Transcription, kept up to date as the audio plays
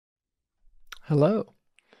Hello.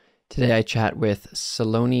 Today I chat with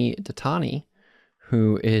Saloni Dattani,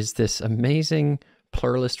 who is this amazing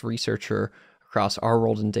pluralist researcher across Our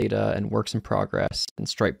World in Data and Works in Progress and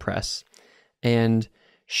Stripe Press. And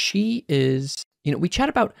she is, we chat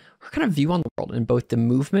about her kind of view on the world and both the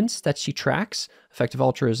movements that she tracks, effective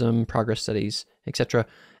altruism, progress studies, etc.,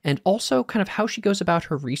 and also kind of how she goes about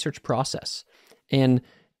her research process. And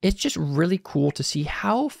it's just really cool to see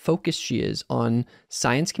how focused she is on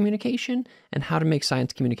science communication and how to make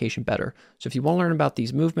science communication better. So if you want to learn about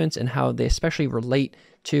these movements and how they especially relate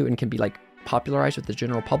to and can be like popularized with the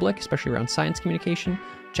general public, especially around science communication,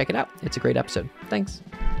 check it out. It's a great episode. Thanks.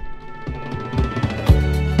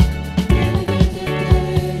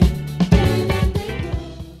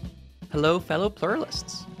 Hello, fellow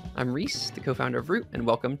pluralists. I'm Reese, the co-founder of Root, and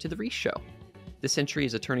welcome to The Reese Show. This century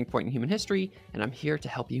is a turning point in human history, and I'm here to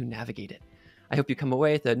help you navigate it. I hope you come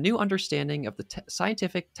away with a new understanding of the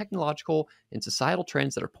scientific, technological, and societal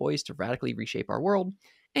trends that are poised to radically reshape our world,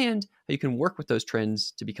 and how you can work with those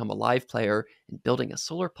trends to become a live player in building a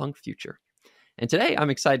solar punk future. And today, I'm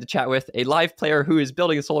excited to chat with a live player who is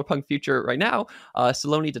building a solar punk future right now,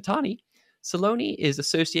 Saloni Dattani. Saloni is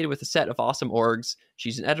associated with a set of awesome orgs.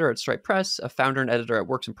 She's an editor at Stripe Press, a founder and editor at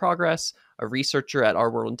Works in Progress, a researcher at Our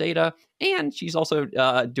World in Data, and she's also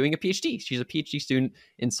doing a PhD. She's a PhD student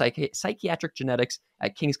in psychiatric genetics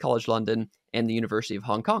at King's College London and the University of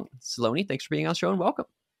Hong Kong. Saloni, thanks for being on the show and welcome.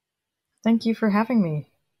 Thank you for having me.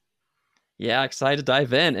 Yeah, excited to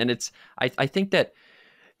dive in. And I think that,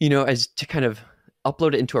 as to kind of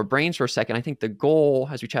upload it into our brains for a second, I think the goal,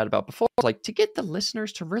 as we chatted about before, is like to get the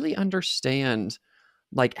listeners to really understand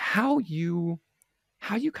like how you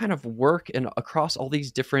kind of work across all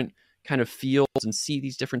these different kind of fields and see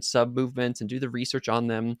these different sub movements and do the research on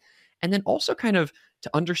them. And then also kind of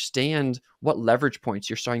to understand what leverage points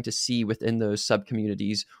you're starting to see within those sub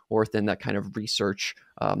communities or within that kind of research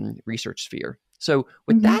sphere. So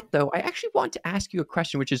with that, though, I actually want to ask you a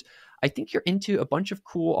question, which is, I think you're into a bunch of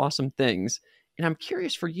cool, awesome things. And I'm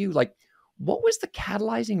curious for you, like, what was the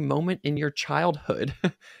catalyzing moment in your childhood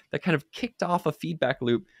that kind of kicked off a feedback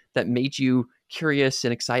loop that made you curious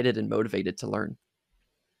and excited and motivated to learn?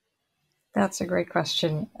 That's a great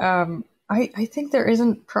question. I think there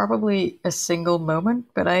isn't probably a single moment,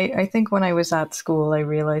 but I think when I was at school, I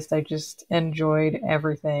realized I just enjoyed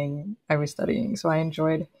everything I was studying. So I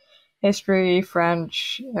enjoyed history,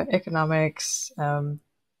 French, economics,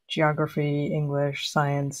 geography, English,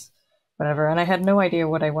 science, whatever. And I had no idea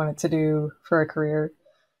what I wanted to do for a career.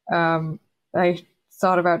 I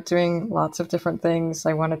thought about doing lots of different things.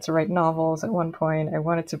 I wanted to write novels at one point. I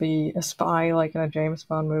wanted to be a spy, like in a James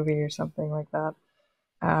Bond movie or something like that.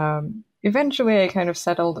 Eventually, I kind of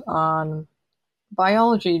settled on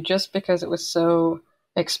biology just because it was so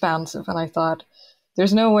expansive. And I thought,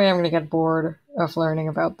 there's no way I'm going to get bored of learning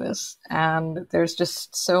about this. And there's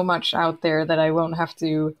just so much out there that I won't have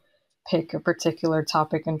to pick a particular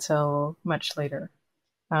topic until much later.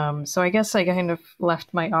 So I guess I kind of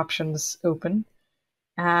left my options open.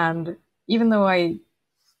 And even though I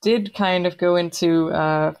did kind of go into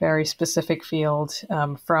a very specific field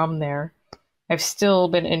from there, I've still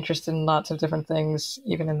been interested in lots of different things,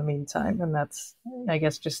 even in the meantime. And that's, I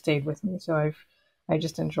guess, just stayed with me. So I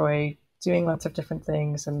just enjoy doing lots of different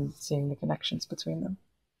things and seeing the connections between them.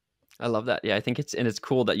 I love that. Yeah, I think it's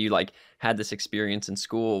cool that you like had this experience in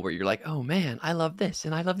school where you're like, oh man, I love this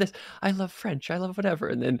and I love this. I love French. I love whatever.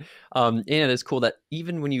 And then and it's cool that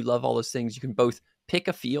even when you love all those things, you can both pick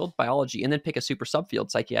a field, biology, and then pick a super subfield,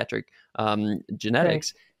 psychiatric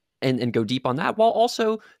genetics, right, and go deep on that while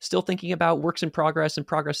also still thinking about works in progress and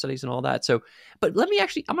progress studies and all that. So, but I'm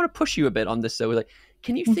going to push you a bit on this though. Like,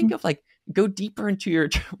 can you think of like, go deeper into your,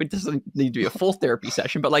 it doesn't need to be a full therapy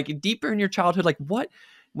session, but like deeper in your childhood, like what,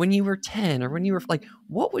 when you were 10 or when you were like,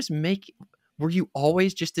 what was were you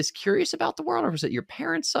always just this curious about the world, or was it your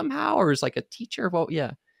parents somehow, or was like a teacher? Well,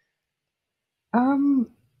 yeah.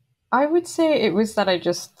 I would say it was that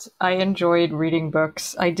I enjoyed reading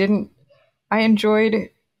books. I enjoyed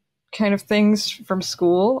kind of things from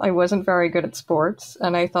school. I wasn't very good at sports,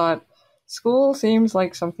 and I thought school seems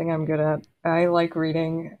like something I'm good at. I like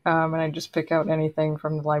reading, and I just pick out anything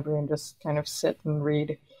from the library and just kind of sit and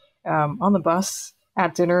read on the bus,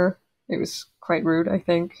 at dinner. It was quite rude, I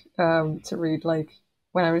think, to read like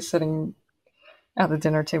when I was sitting at the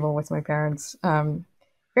dinner table with my parents.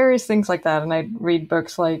 Various things like that. And I'd read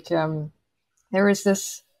books like there was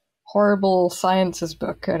this Horrible Sciences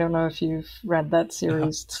book. I don't know if you've read that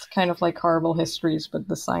series. It's kind of like Horrible Histories, but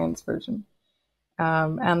the science version.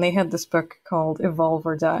 And they had this book called Evolve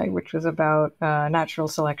or Die, which was about natural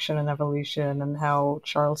selection and evolution and how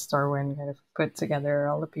Charles Darwin kind of put together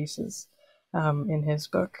all the pieces. in his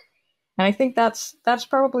book. And I think that's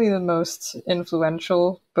probably the most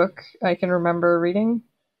influential book I can remember reading.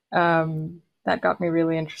 That got me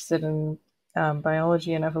really interested in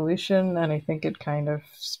biology and evolution, and I think it kind of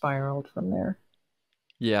spiraled from there.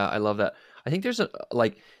 Yeah, I love that. I think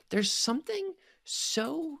there's something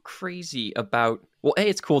so crazy about, well, A,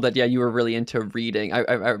 it's cool that yeah, you were really into reading.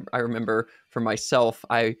 I remember for myself,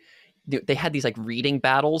 they had these like reading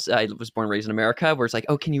battles. I was born and raised in America, where it's like,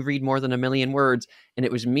 oh, can you read more than 1,000,000 words? And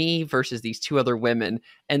it was me versus these two other women.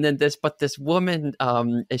 And then this woman,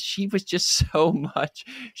 she was just so much.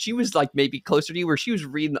 She was like maybe closer to you, where she was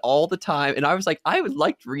reading all the time, and I was like, I would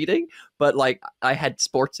like reading, but like I had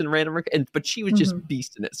sports and random, but she was just Hmm.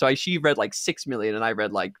 beasting it. So she read like 6 million, and I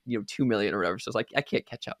read like 2 million or whatever. So it's like I can't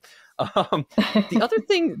catch up. The other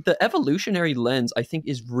thing, the evolutionary lens, I think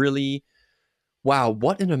is really, wow,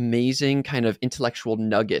 what an amazing kind of intellectual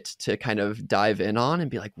nugget to kind of dive in on and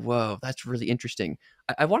be like, whoa, that's really interesting.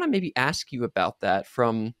 I want to maybe ask you about that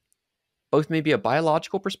from both maybe a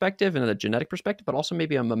biological perspective and a genetic perspective, but also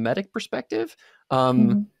maybe a mimetic perspective.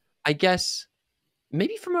 Hmm. I guess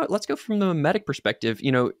maybe let's go from the mimetic perspective.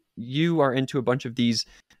 You are into a bunch of these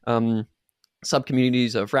um,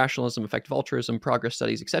 subcommunities of rationalism, effective altruism, progress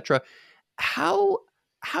studies, etc. how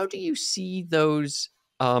how do you see those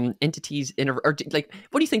entities like,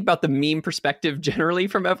 what do you think about the meme perspective generally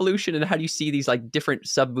from evolution, and how do you see these like different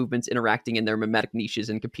sub movements interacting in their mimetic niches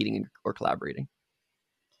and competing or collaborating?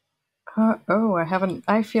 Oh, I haven't.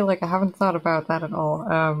 I feel like I haven't thought about that at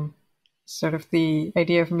all. Sort of the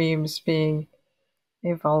idea of memes being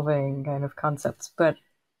evolving kind of concepts, but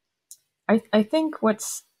I think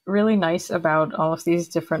what's really nice about all of these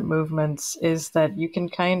different movements is that you can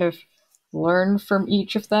kind of learn from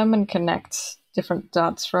each of them and connect different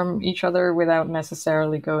dots from each other without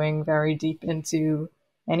necessarily going very deep into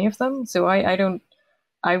any of them. So I don't,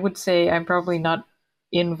 I would say I'm probably not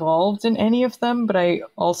involved in any of them, but I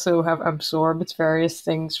also have absorbed various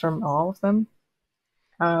things from all of them.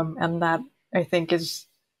 And that I think is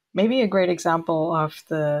maybe a great example of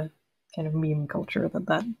the kind of meme culture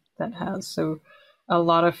that has. So a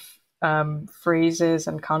lot of phrases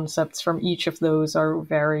and concepts from each of those are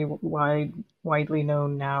very widely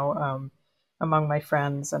known now among my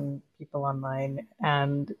friends and people online,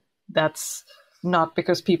 and that's not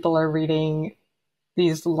because people are reading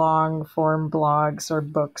these long form blogs or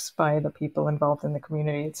books by the people involved in the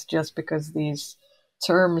community. It's just because these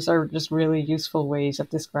terms are just really useful ways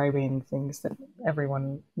of describing things that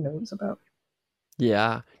everyone knows about.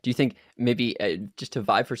 Yeah. Do you think maybe just to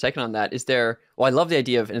vibe for a second on that, is there, well, I love the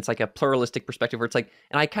idea of, and it's like a pluralistic perspective where it's like,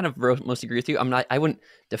 and I kind of mostly agree with you. I wouldn't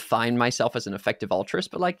define myself as an effective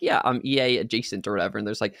altruist, but like, yeah, I'm EA adjacent or whatever. And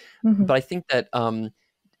there's like, Hmm. but I think that,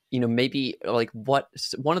 maybe like one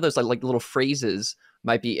of those like little phrases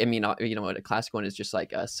might be, I mean, a classic one is just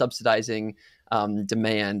like subsidizing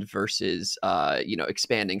demand versus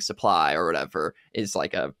expanding supply or whatever, is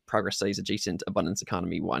like a progress studies adjacent abundance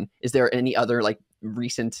economy one. Is there any other like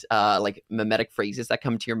recent like mimetic phrases that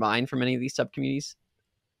come to your mind from any of these subcommunities?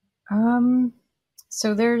 Um,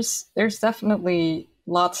 so there's definitely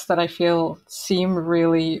lots that I feel seem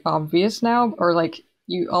really obvious now, or like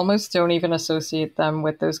you almost don't even associate them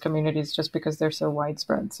with those communities just because they're so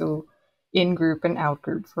widespread. So in group and out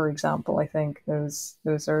group, for example, I think those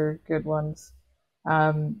are good ones.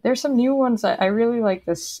 There's some new ones. I really like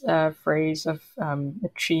this phrase of a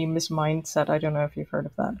Cheems mindset. I don't know if you've heard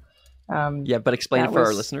of that. Um, Yeah, but explain that it for our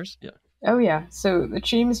was, listeners. Yeah. oh yeah. So the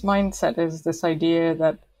Cheems mindset is this idea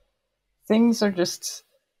that things are just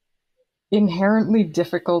inherently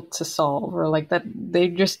difficult to solve, or like that they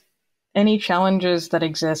just, any challenges that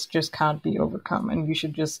exist just can't be overcome, and you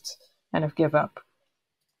should just kind of give up.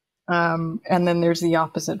 And then there's the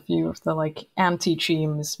opposite view of the like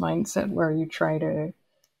anti-Cheems mindset, where you try to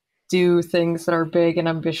do things that are big and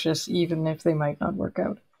ambitious, even if they might not work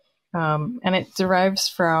out. And it derives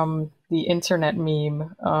from the internet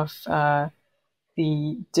meme of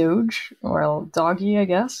the Doge, or doggy, I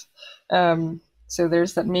guess. So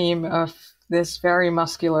there's that meme of this very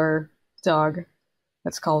muscular dog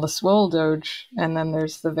that's called a swole Doge, and then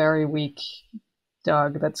there's the very weak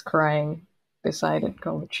dog that's crying beside it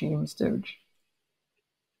called a Cheems Doge.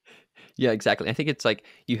 Yeah, exactly. I think it's like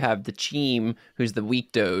you have the Cheem, who's the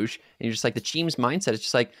weak Doge, and you're just like the Cheem's mindset. It's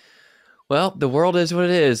just like, well, the world is what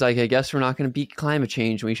it is. Like, I guess we're not going to beat climate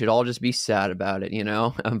change. We should all just be sad about it,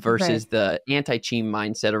 Right. versus the anti-Cheem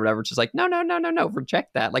mindset or whatever. It's just like, no, no, no, no, no,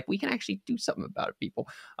 reject that. Like, we can actually do something about it, people.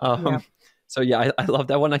 Yeah. Um, so yeah, I love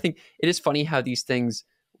that one. I think it is funny how these things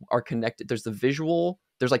are connected. There's the visual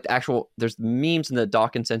there's like the actual, there's memes in the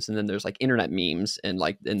Dawkins sense, and then there's like internet memes, and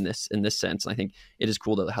like in this sense. And I think it is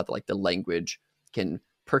cool to how like the language can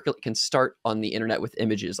percolate, can start on the internet with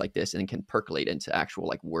images like this, and can percolate into actual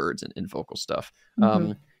like words and vocal stuff.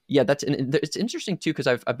 Yeah, it's interesting too, because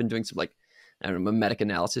I've been doing some like, I don't know, mimetic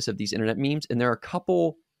analysis of these internet memes, and there are a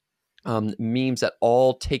couple memes that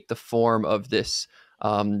all take the form of this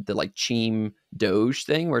the like Cheem Doge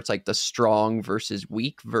thing, where it's like the strong versus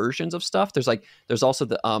weak versions of stuff. There's also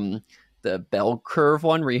the bell curve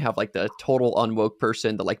one, where you have like the total unwoke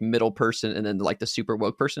person, the like middle person, and then like the super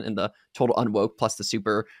woke person, and the total unwoke plus the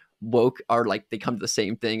super woke are like, they come to the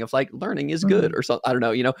same thing of like learning is good or something. I don't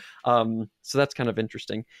know, so that's kind of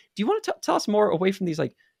interesting. Do you want to tell us more away from these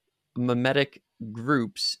like mimetic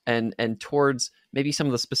groups and towards maybe some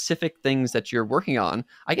of the specific things that you're working on?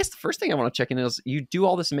 I guess the first thing I want to check in is, you do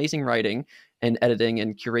all this amazing writing and editing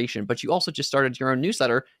and curation, but you also just started your own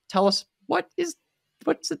newsletter. Tell us what's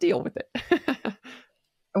the deal with it?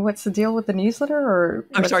 What's the deal with the newsletter? Or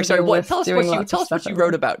I'm sorry. Tell us what you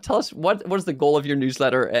wrote about. Tell us what is the goal of your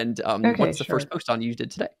newsletter, and what's the first post on you did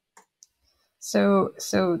today? So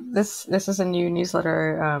this is a new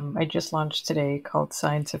newsletter I just launched today called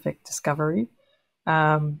Scientific Discovery.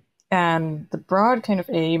 And the broad kind of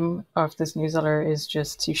aim of this newsletter is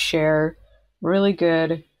just to share really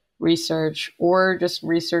good research, or just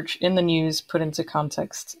research in the news put into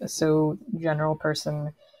context, so general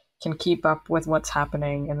person can keep up with what's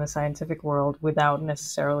happening in the scientific world without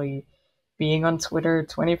necessarily being on Twitter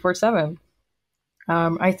 24/7.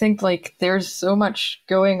 I think like there's so much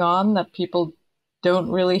going on that people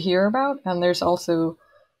don't really hear about, and there's also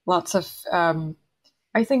lots of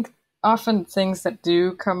I think often things that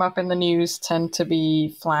do come up in the news tend to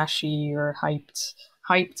be flashy or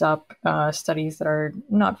hyped up studies that are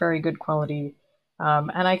not very good quality,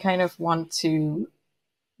 and I kind of want to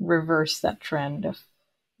reverse that trend of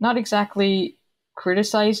not exactly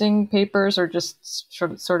criticizing papers or just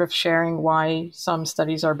sort of sharing why some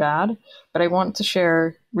studies are bad, but I want to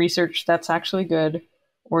share research that's actually good,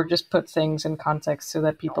 or just put things in context so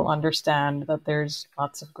that people understand that there's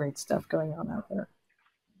lots of great stuff going on out there.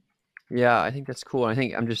 Yeah, I think that's cool. I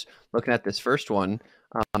think I'm just looking at this first one.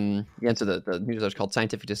 So the newsletter is called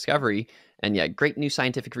Scientific Discovery, and yeah, great new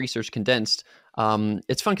scientific research condensed.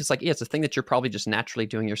 It's fun because like, yeah, it's a thing that you're probably just naturally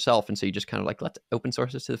doing yourself, and so you just kind of like let open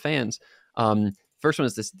source this to the fans. First one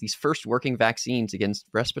is these first working vaccines against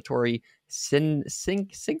respiratory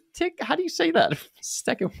syncytial. How do you say that?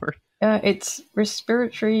 Second word. It's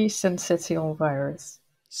respiratory syncytial virus.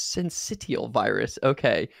 Syncytial virus.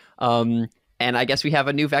 Okay. And I guess we have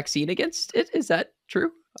a new vaccine against it. Is that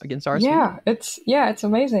true? Against RSV? It's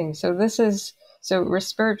amazing. So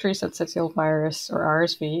respiratory syncytial virus, or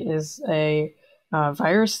RSV, is a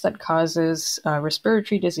virus that causes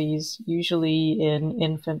respiratory disease, usually in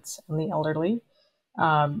infants and the elderly.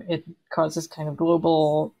 It causes kind of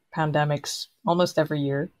global pandemics almost every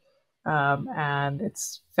year. And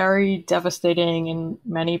it's very devastating in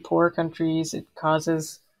many poor countries. It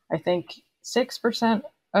causes, I think, 6%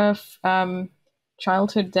 of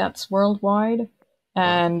childhood deaths worldwide.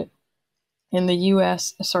 And in the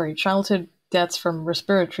US, childhood deaths from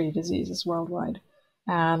respiratory diseases worldwide.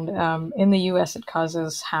 And in the US, it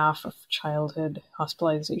causes half of childhood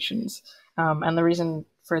hospitalizations. And the reason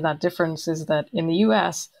for that difference is that in the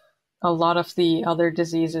US, a lot of the other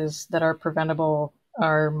diseases that are preventable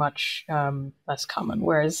are much less common,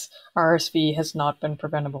 whereas RSV has not been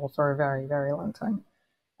preventable for a very, very long time.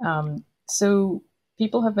 So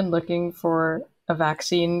people have been looking for a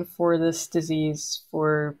vaccine for this disease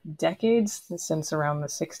for decades, since around the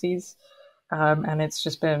 60s. And it's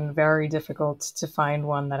just been very difficult to find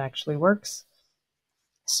one that actually works.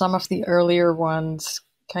 Some of the earlier ones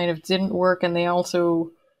kind of didn't work, and they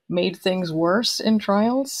also made things worse in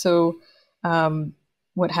trials. So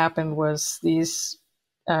what happened was these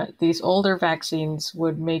older vaccines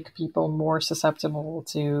would make people more susceptible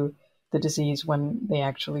to the disease when they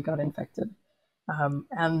actually got infected.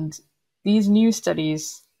 And these new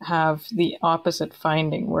studies have the opposite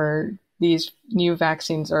finding, where these new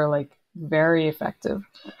vaccines are like very effective.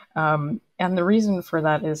 And the reason for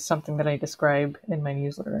that is something that I describe in my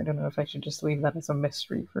newsletter. I don't know if I should just leave that as a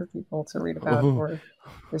mystery for people to read about or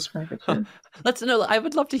describe it here. Let's know. I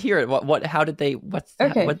would love to hear it. What was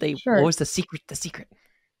the secret?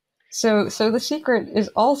 So the secret is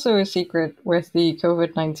also a secret with the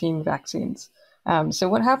COVID-19 vaccines. So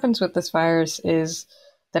what happens with this virus is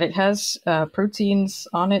that it has proteins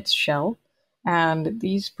on its shell, and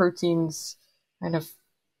these proteins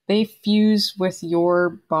they fuse with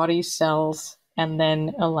your body's cells and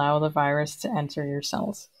then allow the virus to enter your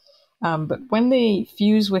cells. But when they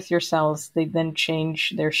fuse with your cells, they then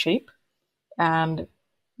change their shape. And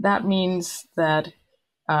that means that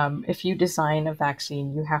if you design a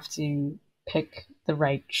vaccine, you have to pick the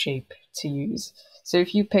right shape to use. So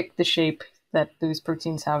if you pick the shape that those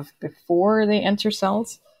proteins have before they enter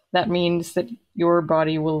cells, that means that your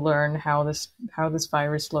body will learn how this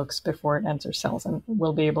virus looks before it enters cells and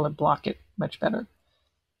will be able to block it much better.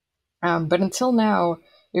 But until now,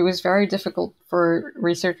 it was very difficult for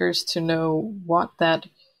researchers to know what that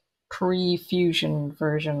pre-fusion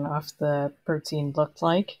version of the protein looked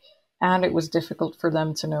like, and it was difficult for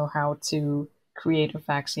them to know how to create a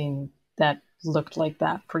vaccine that looked like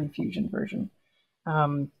that pre-fusion version.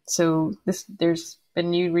 So there's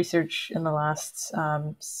been new research in the last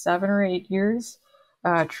 7 or 8 years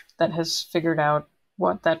that has figured out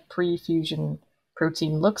what that pre-fusion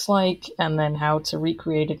protein looks like and then how to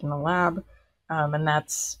recreate it in a lab. And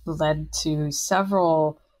that's led to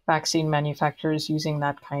several vaccine manufacturers using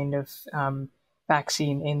that kind of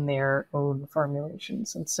vaccine in their own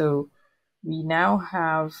formulations. And so we now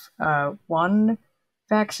have one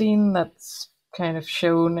vaccine that's kind of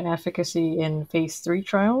shown efficacy in phase 3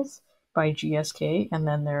 trials by GSK, and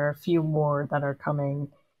then there are a few more that are coming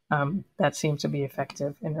that seem to be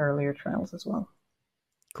effective in earlier trials as well.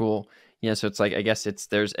 Cool. Yeah, so it's like, I guess it's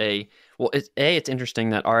interesting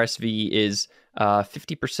that RSV is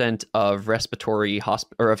 50% of respiratory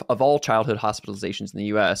or of all childhood hospitalizations in the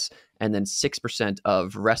US, and then 6%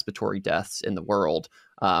 of respiratory deaths in the world,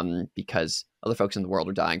 because other folks in the world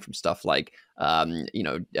are dying from stuff like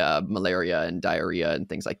malaria and diarrhea and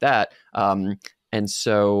things like that. And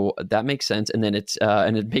so that makes sense. And then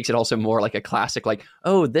and it makes it also more like a classic, like,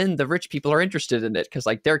 oh, then the rich people are interested in it because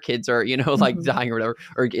like their kids are, like dying or whatever,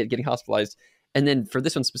 or getting hospitalized. And then for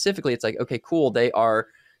this one specifically, it's like, okay, cool. They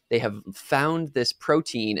have found this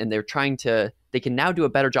protein and they can now do a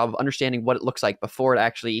better job of understanding what it looks like before it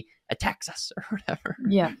actually attacks us or whatever.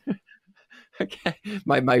 Yeah. Okay.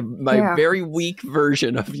 My very weak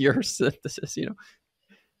version of your synthesis,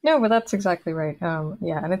 No, but that's exactly right.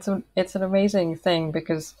 And it's an amazing thing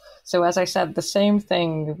because, so as I said, the same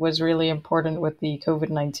thing was really important with the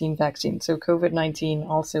COVID-19 vaccine. So COVID-19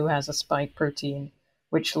 also has a spike protein,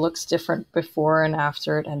 which looks different before and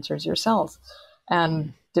after it enters your cells.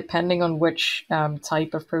 And depending on which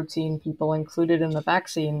type of protein people included in the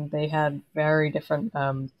vaccine, they had very different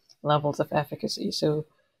levels of efficacy. So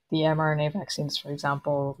the mRNA vaccines, for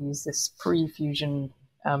example, use this pre-fusion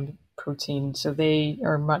protein, so they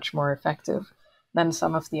are much more effective than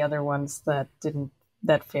some of the other ones that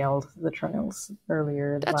failed the trials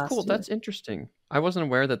earlier. That's cool. That's interesting. I wasn't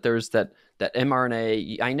aware that there's that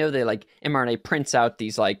mRNA. I know they like mRNA prints out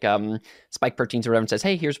these like spike proteins or whatever and says,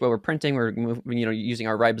 hey, here's what we're printing. We're using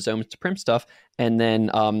our ribosomes to print stuff, and then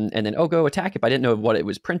go attack it. But I didn't know what it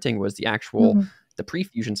was printing was the actual the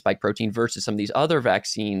pre-fusion spike protein versus some of these other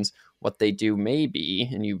vaccines. What they do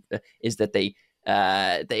maybe is that they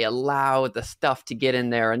allow the stuff to get in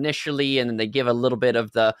there initially, and then they give a little bit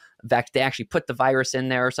of the they actually put the virus in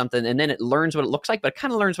there or something, and then it learns what it looks like, but it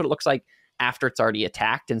kind of learns what it looks like after it's already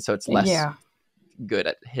attacked, and so it's less good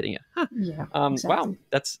at hitting it. Yeah. Exactly. Wow,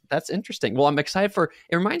 that's interesting. Well, I'm excited for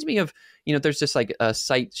it. Reminds me of, there's just like a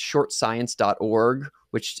site, shortscience.org,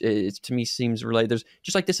 which to me seems related. There's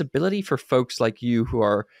just like this ability for folks like you who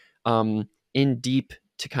are in deep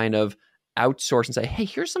to kind of outsource and say, hey,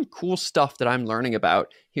 here's some cool stuff that I'm learning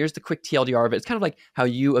about. Here's the quick TLDR of it. It's kind of like how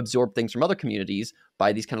you absorb things from other communities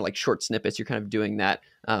by these kind of like short snippets. You're kind of doing that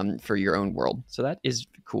for your own world. So that is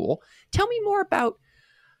cool. Tell me more about,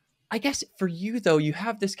 I guess for you though, you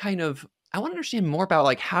have this kind of, I want to understand more about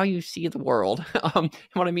like how you see the world. And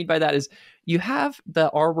what I mean by that is you have the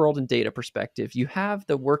Our World in Data perspective. You have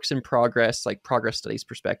the works in progress, like progress studies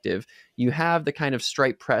perspective. You have the kind of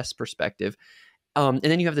Stripe Press perspective. And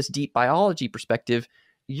then you have this deep biology perspective.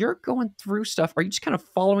 You're going through stuff. Are you just kind of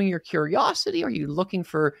following your curiosity? Are you looking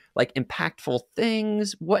for like impactful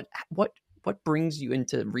things? What brings you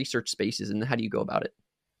into research spaces, and how do you go about it?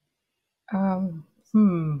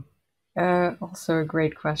 Also a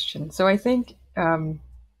great question. So I think I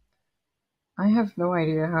have no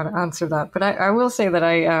idea how to answer that, but I will say that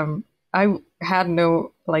I had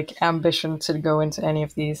no like ambition to go into any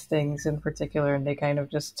of these things in particular, and they kind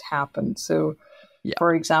of just happened. So,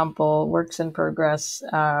 for example, Works in Progress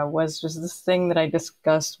was just this thing that I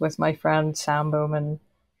discussed with my friend Sam Bowman.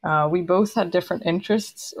 We both had different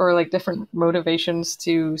interests or like different motivations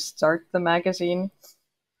to start the magazine.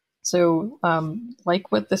 So,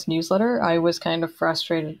 like with this newsletter, I was kind of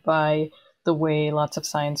frustrated by the way lots of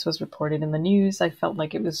science was reported in the news. I felt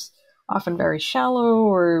like it was often very shallow,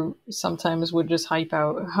 or sometimes would just hype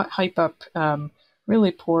up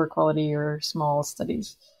really poor quality or small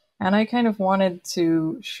studies. And I kind of wanted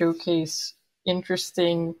to showcase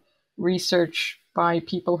interesting research by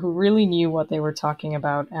people who really knew what they were talking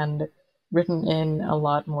about and written in a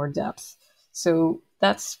lot more depth. So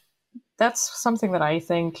that's something that I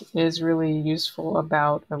think is really useful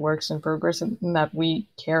about the works in progress, and that we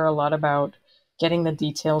care a lot about getting the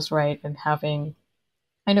details right and having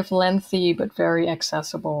kind of lengthy but very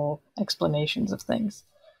accessible explanations of things.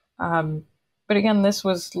 Um, but again, this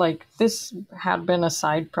had been a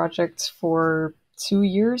side project for 2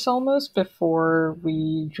 years almost before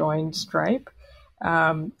we joined Stripe.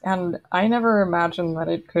 And I never imagined that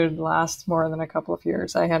it could last more than a couple of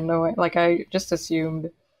years. I had no, like, I just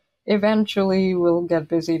assumed eventually we'll get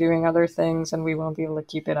busy doing other things and we won't be able to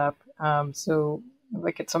keep it up. So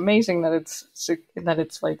like it's amazing that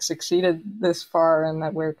it's like succeeded this far and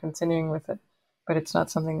that we're continuing with it, but it's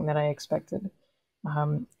not something that I expected.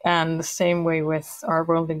 And the same way with Our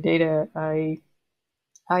World in Data,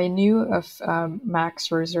 I knew of Max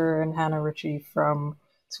Scherzer and Hannah Ritchie from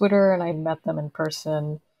Twitter, and I met them in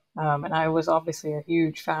person. And I was obviously a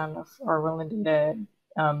huge fan of Our World in Data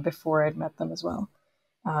before I'd met them as well.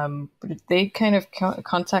 But they kind of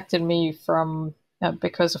contacted me from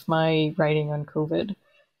because of my writing on COVID,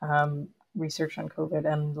 research on COVID,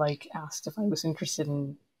 and like asked if I was interested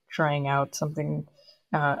in trying out something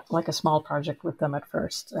like a small project with them at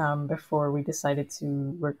first, before we decided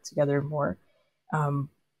to work together more.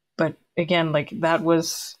 But again, like that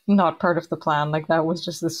was not part of the plan. Like that was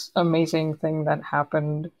just this amazing thing that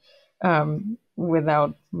happened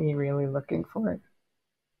without me really looking for it.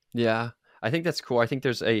 Yeah, I think that's cool. I think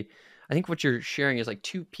what you're sharing is like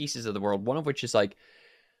two pieces of the world. One of which is like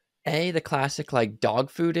the classic like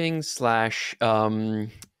dog fooding slash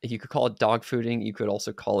you could call it dog fooding. You could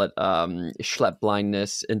also call it schlep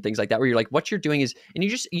blindness and things like that, where you're like, what you're doing is, and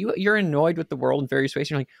you're annoyed with the world in various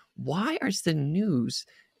ways. You're like, why is the news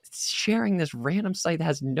sharing this random site that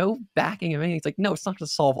has no backing of anything? It's like, no, it's not going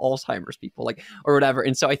to solve Alzheimer's, people, like, or whatever.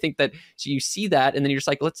 And so I think that, so you see that, and then you're just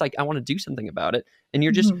like, I want to do something about it. And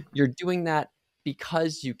you're doing that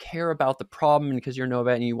because you care about the problem and because you know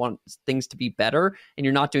about it and you want things to be better, and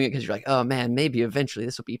you're not doing it because you're like, oh man, maybe eventually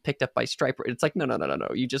this will be picked up by Stripe. It's like, no.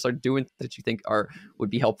 You just are doing that you think would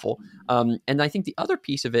be helpful. And I think the other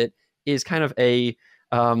piece of it is kind of a,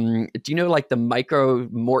 do you know like the micro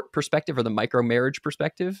mort perspective or the micro marriage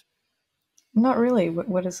perspective? Not really.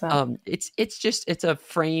 What is that? It's a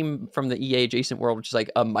frame from the EA adjacent world, which is like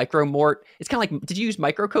a micro mort. It's kind of like, did you use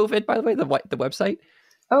micro COVID, by the way, the website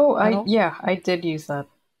Oh, at all? I did use that.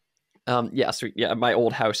 My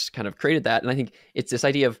old house kind of created that. And I think it's this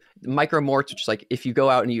idea of micromorts, which is like, if you go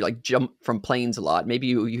out and you like jump from planes a lot, maybe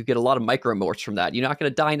you get a lot of micromorts from that. You're not going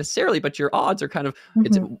to die necessarily, but your odds are kind of,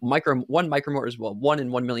 it's one micromort is, well, 1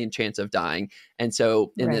 in 1 million chance of dying. And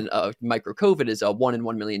so, and Right. then micro COVID is a 1 in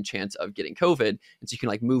 1 million chance of getting COVID. And so you can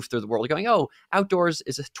like move through the world going, oh, outdoors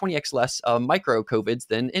is a 20x less micro COVIDs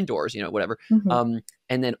than indoors, whatever.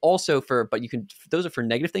 And then also but you can, those are for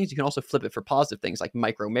negative things. You can also flip it for positive things like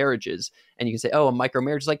micro marriages. And you can say, oh, a micro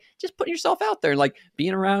marriage is like just putting yourself out there and like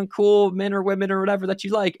being around cool men or women or whatever that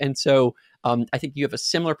you like. And so I think you have a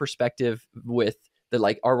similar perspective with the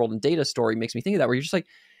like Our World in Data story. Makes me think of that, where you're just like,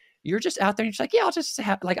 you're just out there and you're just like, yeah, I'll just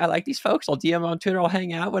have, like, I like these folks. I'll DM on Twitter, I'll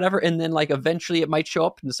hang out, whatever. And then like eventually it might show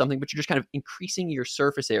up into something, but you're just kind of increasing your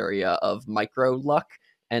surface area of micro luck.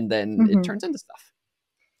 And then it turns into stuff.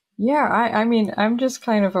 Yeah, I mean, I'm just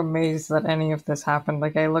kind of amazed that any of this happened.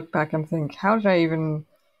 Like, I look back and think, how did I even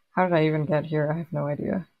get here? I have no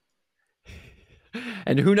idea.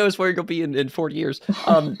 And who knows where you'll be in 40 years.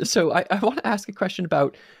 So I want to ask a question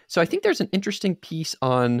about, so I think there's an interesting piece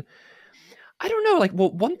on, I don't know, like,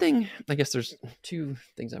 well, one thing, I guess there's two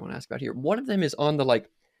things I want to ask about here. One of them is on the, like,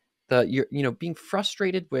 you're being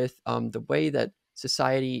frustrated with the way that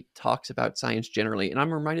society talks about science generally. And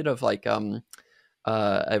I'm reminded of like,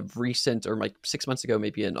 a recent, or like 6 months ago,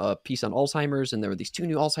 maybe a piece on Alzheimer's, and there were these 2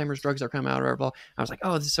 new Alzheimer's drugs that are coming out, or blah. I was like,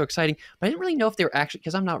 oh, this is so exciting. But I didn't really know if they were actually,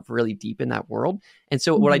 because I'm not really deep in that world. And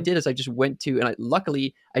so what I did is I just went to, and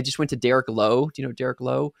luckily I just went to Derek Lowe. Do you know Derek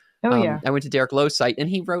Lowe? Oh, yeah. I went to Derek Lowe's site, and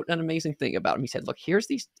he wrote an amazing thing about him. He said, look, here's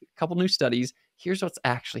these couple new studies. Here's what's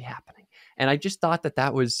actually happening. And I just thought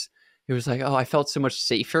it was like, oh, I felt so much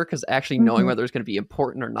safer because actually knowing whether it's going to be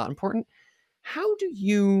important or not important. How do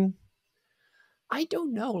you, I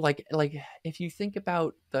don't know, like if you think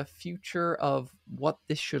about the future of what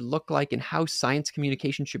this should look like and how science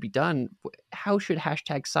communication should be done, how should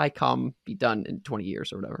hashtag SciComm be done in 20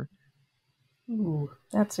 years or whatever? Ooh,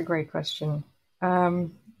 that's a great question.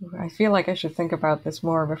 I feel like I should think about this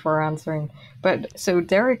more before answering. But so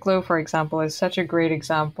Derek Lowe, for example, is such a great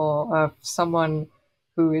example of someone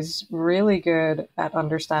who is really good at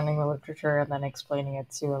understanding the literature and then explaining it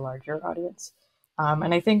to a larger audience.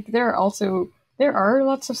 And I think there are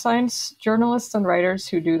lots of science journalists and writers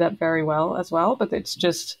who do that very well as well, but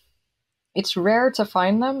it's rare to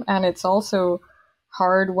find them, and it's also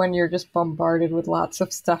hard when you're just bombarded with lots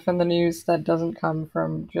of stuff in the news that doesn't come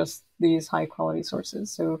from just these high quality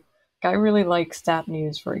sources. So I really like Stat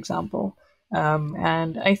News, for example,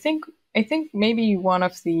 and I think maybe one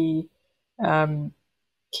of the um,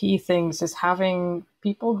 key things is having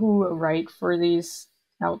people who write for these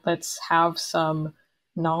outlets have some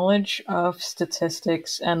knowledge of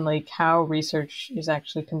statistics and like how research is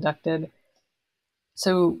actually conducted.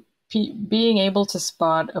 So being able to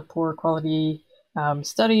spot a poor quality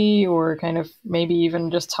study, or kind of maybe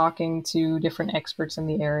even just talking to different experts in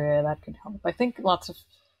the area, that could help. I think lots of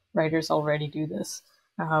writers already do this.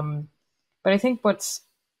 Um, but I think what's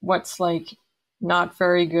like not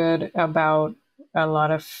very good about a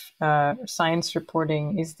lot of science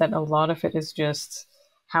reporting is that a lot of it is just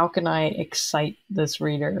how can I excite this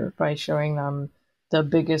reader by showing them the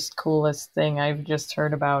biggest, coolest thing I've just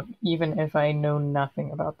heard about, even if I know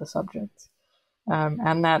nothing about the subject.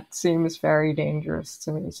 And that seems very dangerous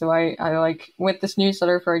to me. So I like with this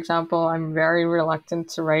newsletter, for example, I'm very reluctant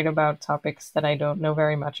to write about topics that I don't know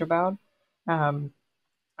very much about. Um,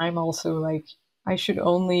 I'm also like, I should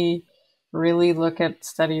only really look at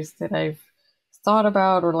studies that I've thought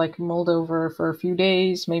about or like mulled over for a few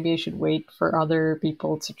days. Maybe I should wait for other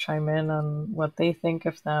people to chime in on what they think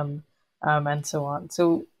of them, and so on.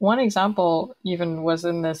 So, one example even was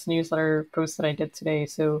in this newsletter post that I did today.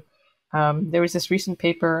 So, there was this recent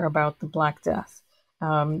paper about the Black Death.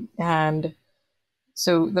 And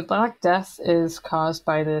so, the Black Death is caused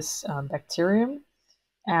by this bacterium.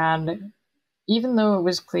 And even though it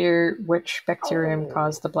was clear which bacterium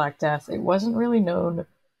caused the Black Death, it wasn't really known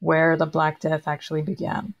where the Black Death actually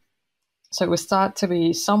began. So it was thought to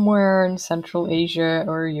be somewhere in Central Asia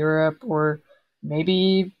or Europe, or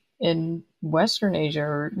maybe in Western Asia,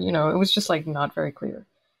 or, it was just like not very clear.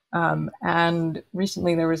 And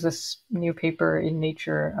recently there was this new paper in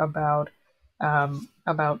Nature about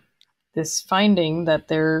this finding that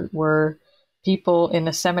there were people in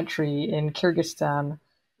a cemetery in Kyrgyzstan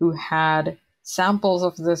who had samples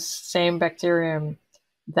of this same bacterium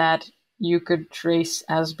that you could trace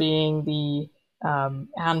as being the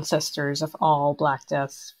ancestors of all Black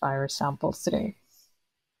Death virus samples today.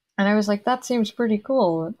 And I was like, that seems pretty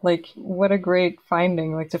cool. Like, what a great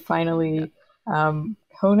finding, like to finally hone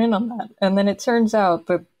in on that. And then it turns out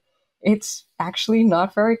that it's actually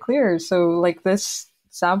not very clear. So, like, this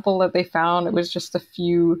sample that they found, it was just a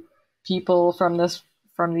few people from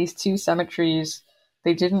these two cemeteries.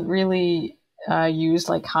 They didn't really use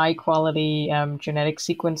like high quality genetic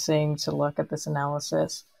sequencing to look at this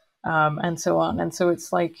analysis, and so on. And so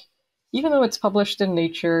it's like, even though it's published in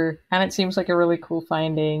Nature and it seems like a really cool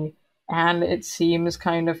finding, and it seems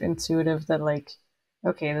kind of intuitive that like,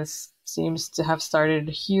 okay, this seems to have started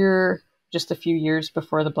here just a few years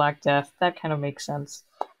before the Black Death, that kind of makes sense.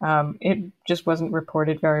 It just wasn't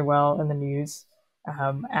reported very well in the news,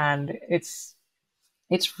 and it's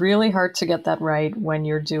really hard to get that right when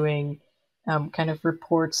you're doing kind of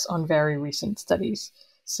reports on very recent studies.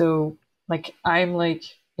 So, like, I'm like,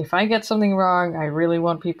 if I get something wrong, I really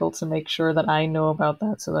want people to make sure that I know about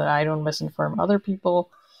that so that I don't misinform other people.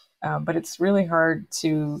 But it's really hard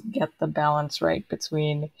to get the balance right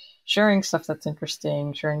between sharing stuff that's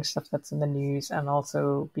interesting, sharing stuff that's in the news, and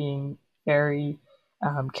also being very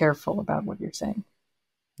careful about what you're saying.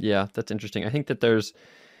 Yeah, that's interesting. I think that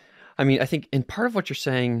I think in part of what you're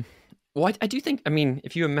saying, well, I do think, I mean,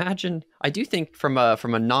 if you imagine, I do think from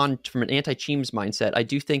an anti-Cheems mindset, I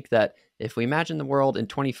do think that if we imagine the world in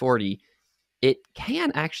 2040, it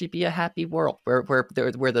can actually be a happy world where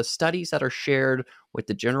the studies that are shared with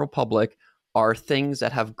the general public are things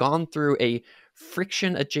that have gone through a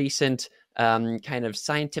friction adjacent kind of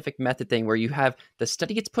scientific method thing where you have the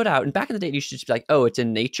study gets put out, and back in the day, you should just be like, oh, it's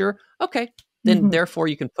in Nature. Okay. Then Mm-hmm. therefore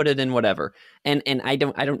you can put it in whatever. And I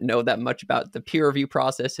don't know that much about the peer review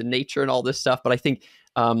process and Nature and all this stuff, but I think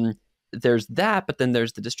there's that, but then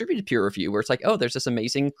there's the distributed peer review where it's like, oh, there's this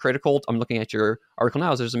amazing critical, I'm looking at your article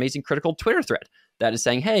now, there's an amazing critical Twitter thread that is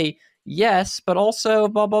saying, hey, yes, but also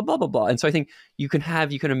blah, blah, blah, blah, blah. And so I think you can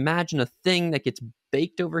imagine a thing that gets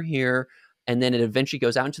baked over here, and then it eventually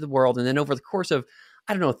goes out into the world. And then over the course of,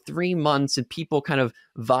 I don't know, 3 months and people kind of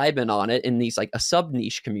vibing on it in these like a sub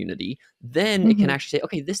niche community, then it can Mm-hmm. actually say,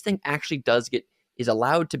 okay, this thing actually does get is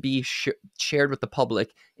allowed to be shared with the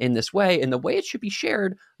public in this way. And the way it should be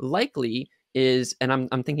shared likely is, and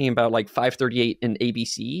I'm thinking about like 538 and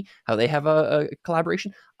ABC, how they have a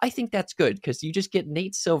collaboration. I think that's good because you just get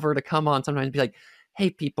Nate Silver to come on sometimes and be like, hey,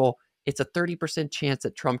 people, it's a 30% chance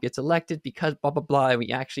that Trump gets elected because blah, blah, blah. And we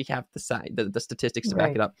actually have the statistics to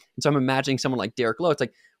back it up. And so I'm imagining someone like Derek Lowe. It's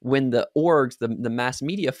like when the orgs, the mass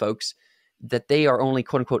media folks, that they are only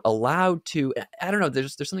quote unquote allowed to, I don't know,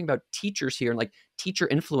 there's something about teachers here and like teacher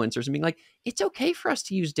influencers and being like, it's okay for us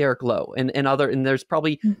to use Derek Lowe and there's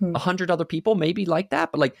probably 100 other people maybe like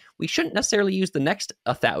that, but like we shouldn't necessarily use the next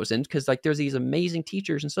 1,000 because like there's these amazing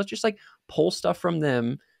teachers. And so let's just like pull stuff from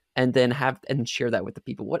them and then share that with the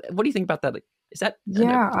people. What do you think about that? Like, is that,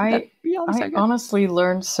 I honestly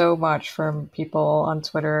learned so much from people on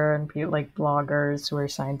Twitter and people like bloggers who are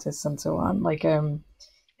scientists and so on. Like,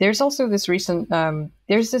 there's also this recent,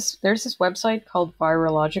 there's this website called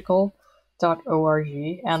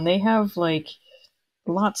virological.org, and they have like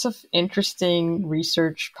lots of interesting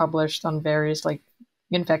research published on various like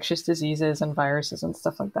infectious diseases and viruses and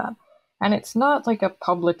stuff like that. And it's not like a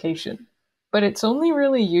publication, but it's only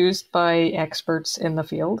really used by experts in the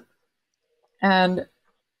field. And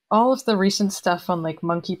all of the recent stuff on like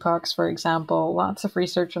monkeypox, for example, lots of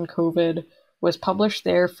research on COVID was published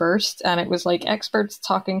there first, and it was like experts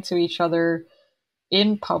talking to each other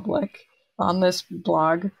in public on this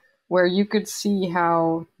blog where you could see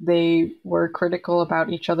how they were critical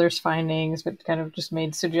about each other's findings, but kind of just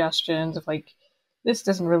made suggestions of like, this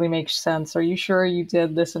doesn't really make sense. Are you sure you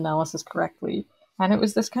did this analysis correctly? And it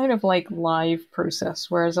was this kind of like live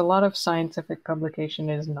process, whereas a lot of scientific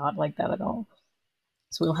publication is not like that at all.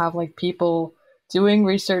 So we'll have like people doing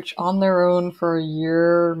research on their own for a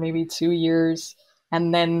year, maybe 2 years,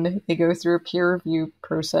 and then they go through a peer review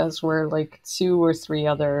process where like 2 or 3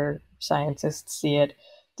 other scientists see it,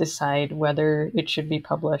 decide whether it should be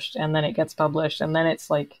published, and then it gets published, and then it's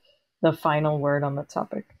like the final word on the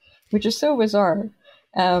topic, which is so bizarre.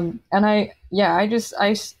 And I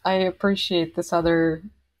appreciate this other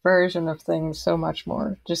version of things so much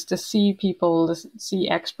more, just to see people, to see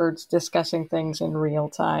experts discussing things in real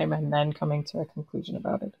time and then coming to a conclusion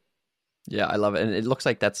about it. Yeah, I love it. And it looks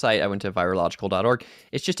like that site, I went to virological.org.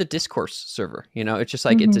 It's just a discourse server, it's just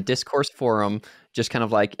like, it's a discourse forum, just kind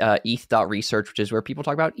of like ETH.research, which is where people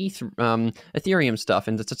talk about ETH, Ethereum stuff.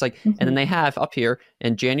 And it's just like, and then they have up here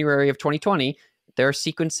in January of 2020, they're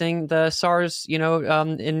sequencing the SARS, in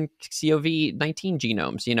CoV-19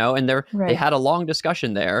 genomes, and they had a long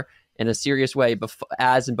discussion there in a serious way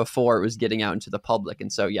before it was getting out into the public.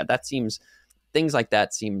 And so, yeah, things like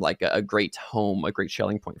that seem like a great home, a great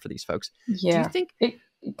shelling point for these folks. Yeah. Do you think it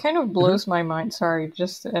kind of blows my mind? Sorry,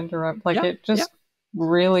 just to interrupt. Like, it just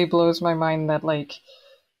really blows my mind that like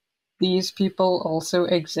these people also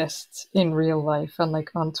exist in real life and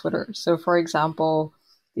like on Twitter. So, for example,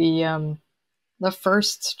 the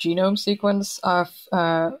first genome sequence of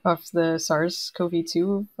the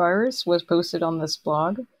SARS-CoV-2 virus was posted on this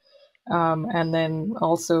blog. And then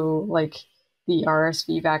also like the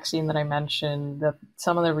RSV vaccine that I mentioned,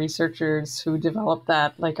 some of the researchers who developed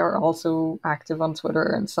that like are also active on Twitter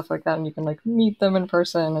and stuff like that. And you can like meet them in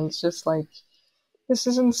person. And it's just like, this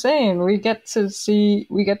is insane. We get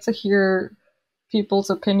to hear people's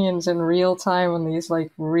opinions in real time on these like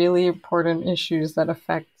really important issues that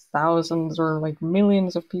affect thousands or like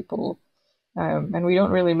millions of people. And we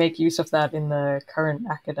don't really make use of that in the current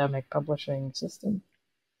academic publishing system.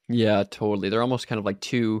 Yeah, totally. They're almost kind of like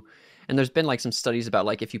and there's been like some studies about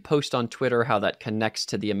like if you post on Twitter, how that connects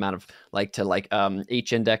to the amount of like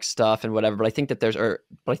H-index stuff and whatever. But I think that there's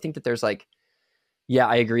like, yeah,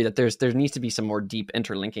 I agree that there needs to be some more deep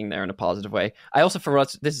interlinking there in a positive way. I also,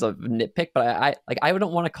 this is a nitpick, but I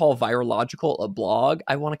don't want to call Virological a blog.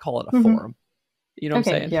 I want to call it a forum. You know what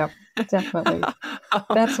I'm saying? Yeah, definitely.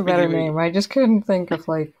 That's a better name. I just couldn't think of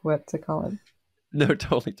like what to call it. No,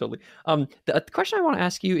 totally. The question I want to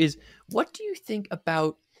ask you is, what do you think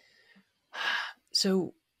about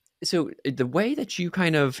so the way that you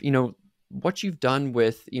kind of, what you've done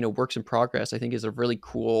with, works in progress, I think is a really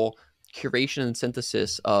cool curation and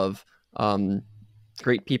synthesis of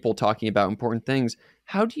great people talking about important things.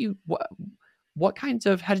 How did you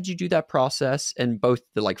do that process, and both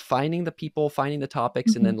the like finding the people, finding the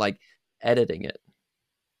topics, and then like editing it?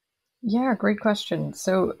 Yeah, great question.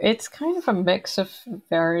 So it's kind of a mix of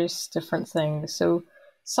various different things. So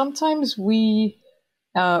sometimes we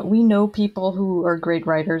know people who are great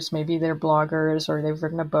writers. Maybe they're bloggers or they've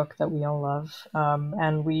written a book that we all love,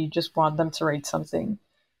 and we just want them to write something.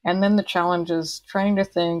 And then the challenge is trying to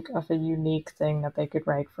think of a unique thing that they could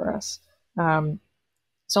write for us.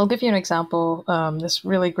 So I'll give you an example. This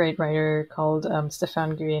really great writer called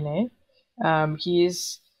Stéphane Guyenet.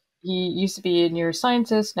 He used to be a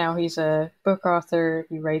neuroscientist. Now he's a book author.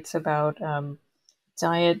 He writes about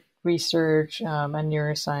diet research and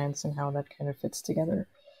neuroscience and how that kind of fits together.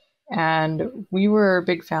 And we were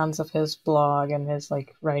big fans of his blog and his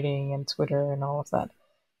like writing and Twitter and all of that.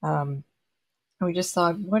 And we just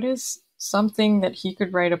thought, what is something that he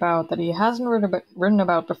could write about that he hasn't written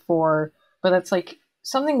about before, but that's like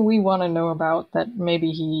something we want to know about that maybe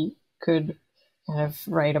he could kind of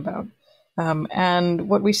write about. And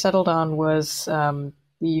what we settled on was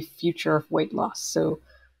the future of weight loss. So,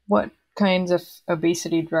 what kinds of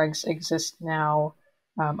obesity drugs exist now?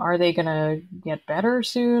 Are they going to get better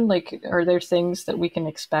soon? Like, are there things that we can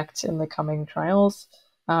expect in the coming trials?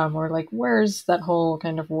 Or like, where's that whole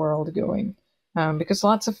kind of world going? Because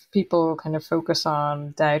lots of people kind of focus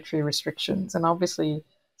on dietary restrictions, and obviously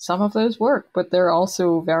some of those work, but they're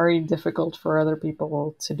also very difficult for other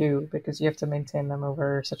people to do because you have to maintain them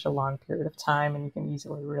over such a long period of time and you can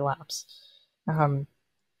easily relapse. And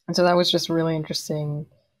so that was just a really interesting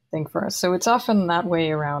thing for us. So it's often that way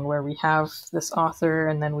around where we have this author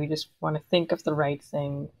and then we just want to think of the right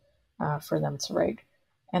thing for them to write.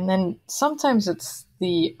 And then sometimes it's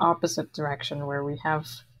the opposite direction where we have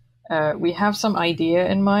some idea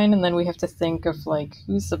in mind and then we have to think of like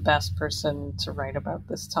who's the best person to write about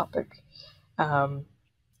this topic. I'm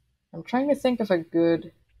trying to think of a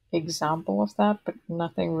good example of that, but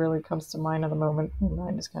nothing really comes to mind at the moment. My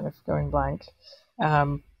mind is kind of going blank.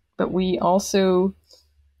 But we also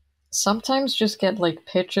sometimes just get like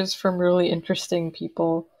pitches from really interesting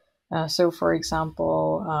people. So for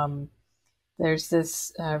example, there's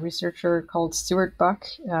this researcher called Stuart Buck.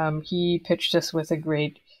 He pitched us with a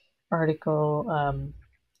great article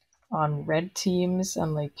on red teams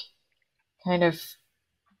and like kind of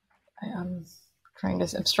I'm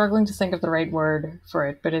struggling to think of the right word for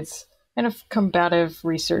it, but it's kind of combative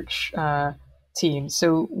research team.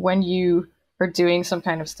 So when you are doing some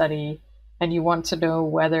kind of study and you want to know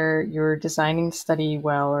whether you're designing the study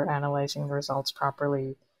well or analyzing the results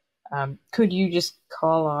properly, could you just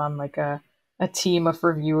call on like a team of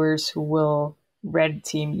reviewers who will red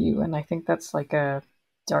team you? And I think that's like a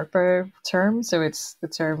DARPA term. So it's the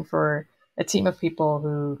term for a team of people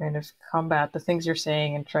who kind of combat the things you're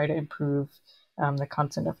saying and try to improve the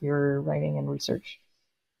content of your writing and research.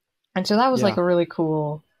 And so that was like Yeah. a really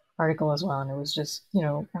cool article as well. And it was just,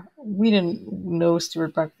 we didn't know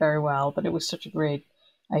Stuart Buck very well, but it was such a great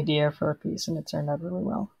idea for a piece and it turned out really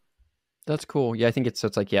well. That's cool. Yeah, I think it's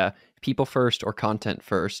like, yeah, people first or content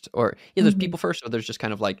first, or yeah, there's Mm-hmm. people first, or there's just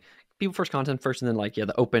kind of like people first, content first, and then like, yeah,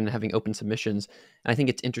 having open submissions. And I think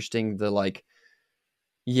it's interesting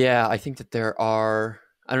yeah, I think that there are,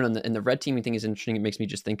 I don't know, and the red teaming thing is interesting. It makes me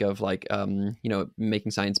just think of like,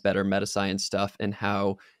 making science better, meta science stuff, and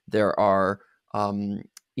how there are, I'm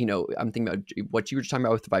thinking about what you were just talking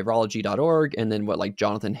about with virology.org, and then what like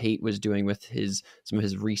Jonathan Haidt was doing with some of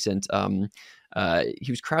his recent,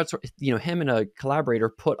 he was crowdsourced, him and a collaborator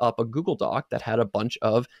put up a Google Doc that had a bunch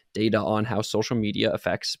of data on how social media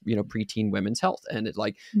affects, preteen women's health. And it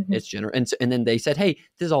like, Mm-hmm. it's general. And then they said, hey,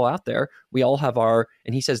 this is all out there. We all have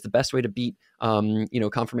and he says the best way to beat,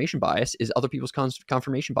 confirmation bias is other people's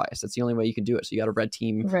confirmation bias. That's the only way you can do it. So you got a red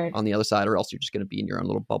team Right. on the other side, or else you're just going to be in your own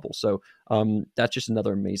little bubble. So that's just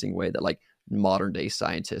another amazing way that like modern day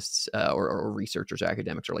scientists or researchers,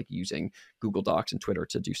 academics are like using Google Docs and Twitter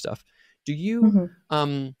to do stuff. Do you,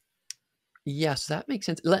 Mm-hmm. yes, that makes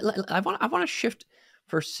sense. I want to shift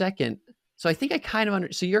for a second. So I think I kind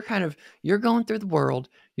of so you're going through the world,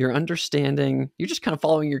 you're understanding, you're just kind of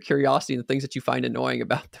following your curiosity and the things that you find annoying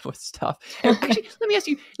about the stuff. And actually, let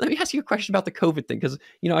me ask you a question about the COVID thing. Cause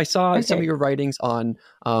I saw some of Okay. your writings on,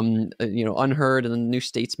 Unheard and the New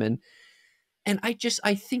Statesman. And I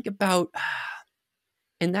think about,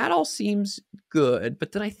 and that all seems good,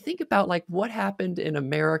 but then I think about like what happened in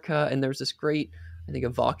America, and there's this great, I think, a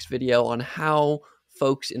Vox video on how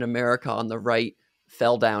folks in America on the right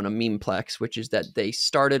fell down a memeplex, which is that they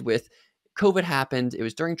started with COVID happened. It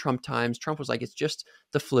was during Trump times. Trump was like, it's just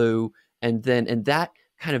the flu. And that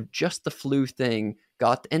kind of just the flu thing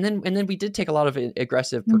and then we did take a lot of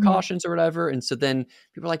aggressive Mm-hmm. precautions or whatever. And so then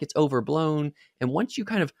people are like, it's overblown. And once you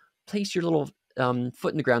kind of place your little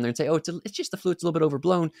foot in the ground there and say, oh, it's just the flu, it's a little bit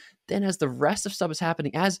overblown. Then as the rest of stuff is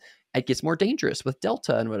happening, as it gets more dangerous with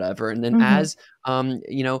Delta and whatever, and then Mm-hmm. as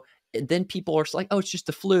then people are like, oh, it's just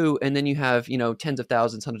the flu, and then you have tens of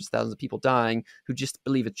thousands, hundreds of thousands of people dying who just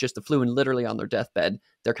believe it's just the flu, and literally on their deathbed,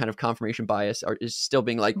 their kind of confirmation bias is still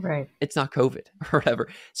being like, Right. it's not COVID or whatever.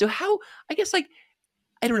 So how, I guess, like,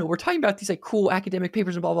 I don't know, we're talking about these like cool academic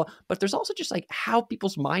papers and blah, blah, but there's also just like how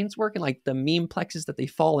people's minds work and like the meme plexes that they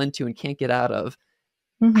fall into and can't get out of.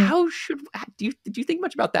 Hmm. Do you think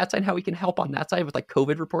much about that side, how we can help on that side with like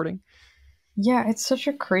COVID reporting? Yeah, it's such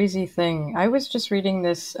a crazy thing. I was just reading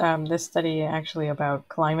this study actually about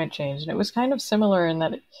climate change, and it was kind of similar in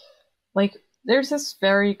that, like, there's this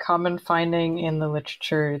very common finding in the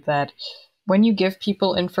literature that when you give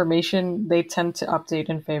people information, they tend to update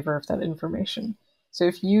in favor of that information. So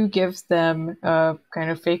if you give them a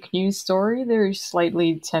kind of fake news story, they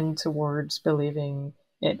slightly tend towards believing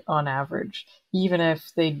it on average, even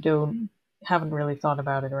if they don't haven't really thought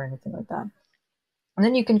about it or anything like that. And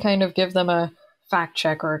then you can kind of give them a fact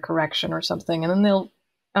check or a correction or something, and then they'll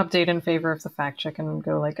update in favor of the fact check and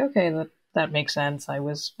go like, okay, that makes sense. I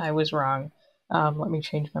was wrong. Let me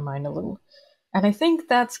change my mind a little. And I think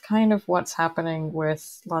that's kind of what's happening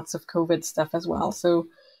with lots of COVID stuff as well. So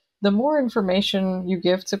the more information you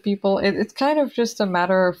give to people, it's kind of just a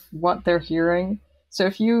matter of what they're hearing. So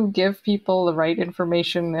if you give people the right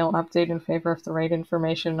information, they'll update in favor of the right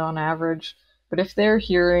information on average. But if they're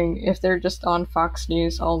just on Fox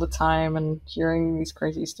News all the time and hearing these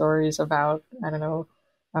crazy stories about, I don't know,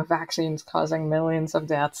 vaccines causing millions of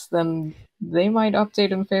deaths, then they might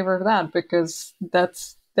update in favor of that because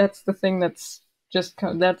that's the thing that's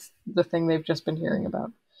the thing they've just been hearing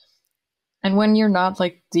about. And when you're not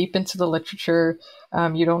like deep into the literature,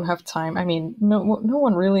 you don't have time. I mean, no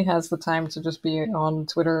one really has the time to just be on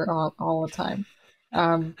Twitter all the time.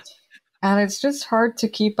 Um, and it's just hard to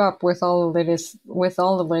keep up with all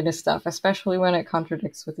the latest stuff, especially when it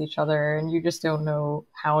contradicts with each other, and you just don't know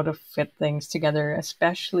how to fit things together,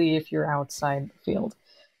 especially if you're outside the field.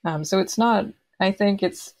 So it's not. I think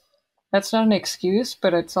that's not an excuse,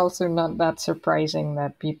 but it's also not that surprising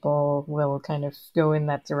that people will kind of go in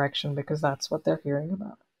that direction because that's what they're hearing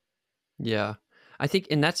about. Yeah. I think,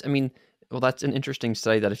 and that's, I mean, well, that's an interesting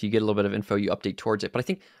study that if you get a little bit of info, you update towards it. But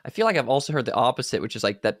I feel like I've also heard the opposite, which is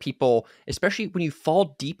like that people, especially when you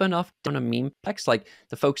fall deep enough down a meme plex, like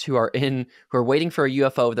the folks who are waiting for a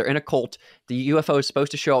UFO, they're in a cult, the UFO is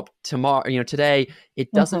supposed to show up tomorrow, today, it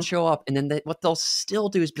doesn't show up. And then what they'll still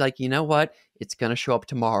do is be like, you know what? It's going to show up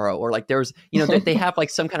tomorrow. Or like there's, they have like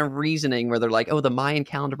some kind of reasoning where they're like, oh, the Mayan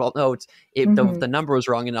calendar, no, the number was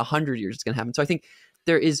wrong in 100 years, it's going to happen. So I think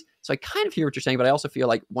so I kind of hear what you're saying, but I also feel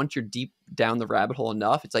like once you're deep down the rabbit hole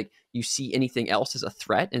enough, it's like you see anything else as a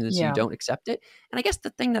threat and so you don't accept it. And I guess the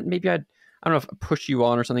thing that maybe I don't know if I push you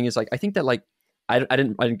on or something is like, I think that like, I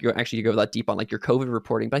didn't actually go that deep on like your COVID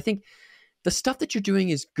reporting, but I think the stuff that you're doing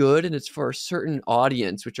is good and it's for a certain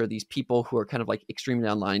audience, which are these people who are kind of like extremely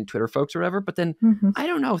online Twitter folks or whatever. But then I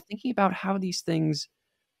don't know, thinking about how these things,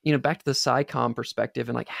 back to the SciComm perspective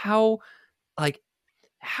and like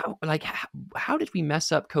like, how did we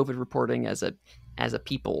mess up COVID reporting as a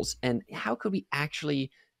people's, and how could we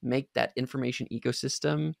actually make that information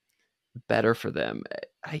ecosystem better for them?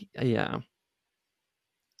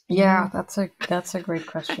 Yeah, that's a great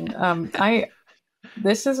question.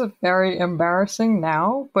 This is a very embarrassing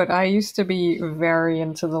now, but I used to be very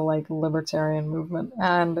into the like libertarian movement,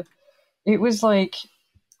 and it was like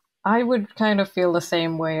I would kind of feel the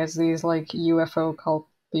same way as these like UFO cult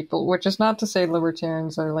people, which is not to say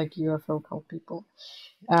libertarians are like UFO cult people.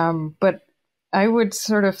 But I would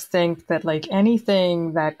sort of think that like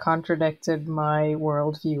anything that contradicted my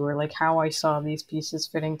worldview or like how I saw these pieces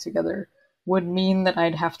fitting together would mean that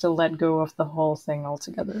I'd have to let go of the whole thing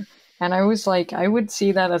altogether. And I was like, I would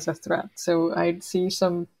see that as a threat. So I'd see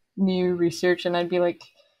some new research and I'd be like,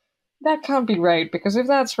 that can't be right, because if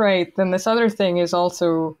that's right, then this other thing is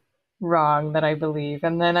also wrong that I believe,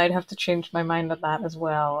 and then I'd have to change my mind on that as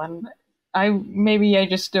well. And maybe I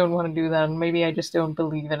just don't want to do that, and maybe I just don't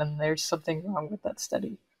believe it, and there's something wrong with that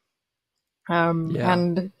study.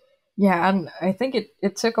 And yeah, and I think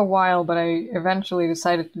it took a while, but I eventually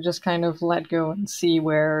decided to just kind of let go and see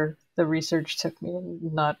where the research took me,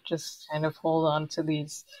 and not just kind of hold on to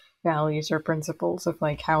these values or principles of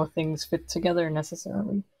like how things fit together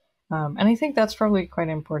necessarily. And I think that's probably quite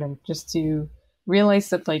important, just to realize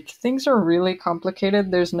that like things are really complicated.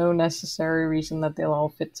 There's no necessary reason that they'll all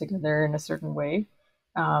fit together in a certain way.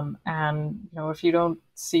 And if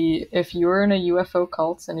you're in a UFO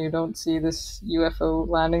cult and you don't see this UFO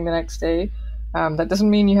landing the next day, that doesn't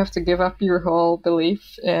mean you have to give up your whole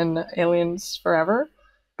belief in aliens forever.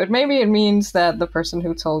 But maybe it means that the person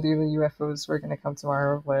who told you the UFOs were going to come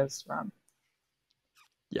tomorrow was wrong.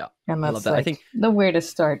 Yeah, And that's I love that. like I think the way to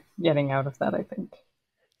start getting out of that, I think.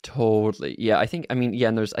 Totally. Yeah, I mean, yeah,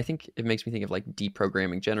 and I think it makes me think of like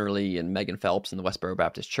deprogramming generally and Megan Phelps and the Westboro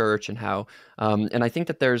Baptist Church and how, and I think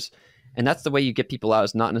that and that's the way you get people out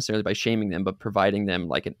is not necessarily by shaming them, but providing them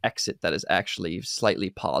like an exit that is actually slightly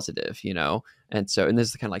positive, you know? And so, and this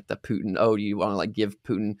is kind of like the Putin, oh, do you want to like give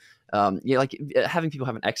Putin, yeah, like having people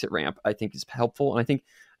have an exit ramp, I think is helpful. And I think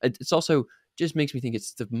it's also just makes me think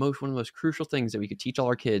it's one of the most crucial things that we could teach all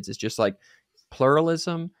our kids is just like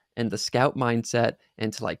pluralism and the scout mindset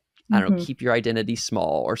and to like, I don't know, Hmm. keep your identity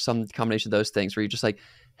small or some combination of those things where you're just like,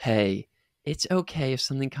 hey, it's okay if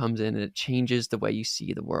something comes in and it changes the way you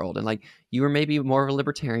see the world. And like you were maybe more of a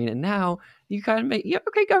libertarian and now you kind of make, yeah,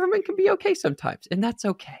 okay, government can be okay sometimes and that's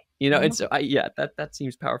okay. You know, and Yeah. so yeah, that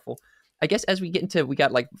seems powerful. I guess as we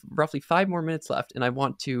got like roughly 5 more minutes left and I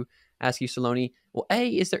want to ask you, Saloni, well,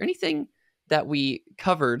 is there anything that we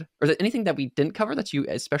covered or is there anything that we didn't cover that you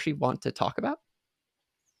especially want to talk about?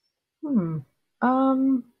 Hmm.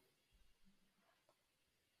 Um,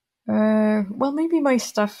 well, maybe my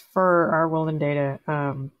stuff for our World in Data.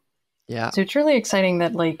 Yeah. So it's really exciting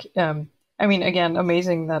that, like, I mean, again,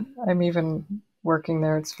 amazing that I'm even working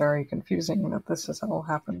there. It's very confusing that this has all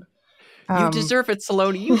happened. You Um, deserve it,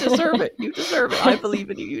 Saloni. You deserve it. You deserve it. I believe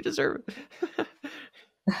in you. You deserve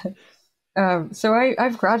it. so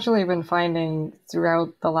I've gradually been finding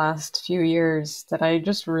throughout the last few years that I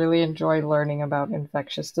just really enjoy learning about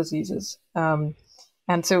infectious diseases.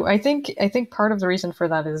 And so I think part of the reason for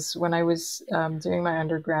that is when I was doing my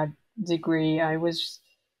undergrad degree, I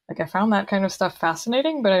found that kind of stuff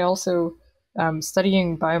fascinating, but I also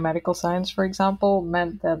studying biomedical science, for example,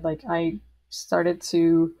 meant that like I started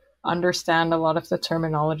to understand a lot of the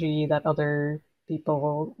terminology that other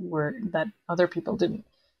people didn't.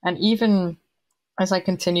 And even as I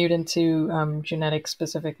continued into genetics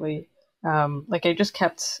specifically, like I just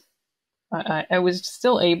kept, I was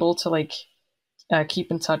still able to like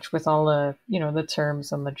keep in touch with all the the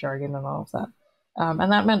terms and the jargon and all of that,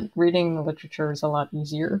 and that meant reading the literature is a lot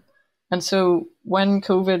easier. And so when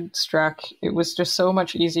COVID struck, it was just so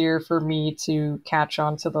much easier for me to catch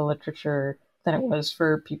on to the literature than it was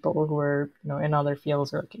for people who were in other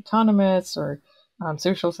fields or like economists or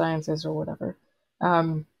social sciences or whatever.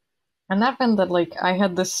 Um, and that meant that like I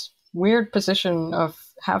had this weird position of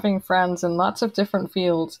having friends in lots of different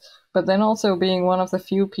fields, but then also being one of the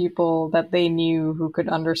few people that they knew who could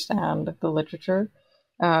understand the literature.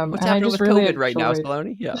 What's And I happening just with really COVID right now, enjoyed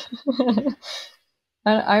Saloni? Yeah.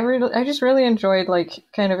 and I just really enjoyed like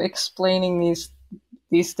kind of explaining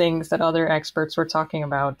these things that other experts were talking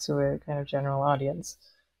about to a kind of general audience.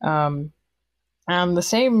 Um, and the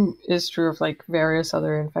same is true of like various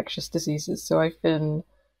other infectious diseases. So I've been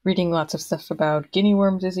reading lots of stuff about guinea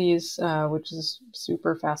worm disease, which is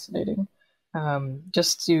super fascinating.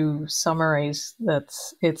 Just to summarize,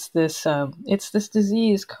 it's this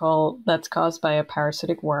disease called that's caused by a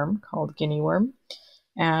parasitic worm called guinea worm,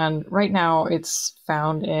 and right now it's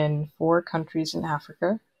found in 4 countries in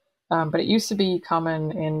Africa, but it used to be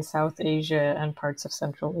common in South Asia and parts of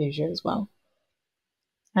Central Asia as well.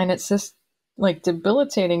 And it's this like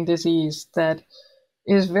debilitating disease that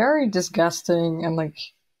is very disgusting and like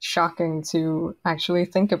shocking to actually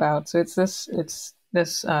think about. So it's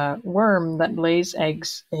this worm that lays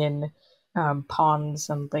eggs in ponds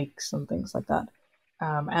and lakes and things like that.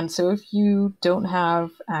 And so if you don't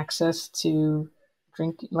have access to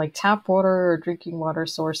drink like tap water or drinking water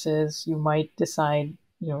sources, you might decide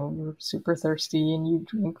you're super thirsty and you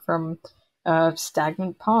drink from a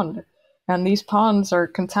stagnant pond. And these ponds are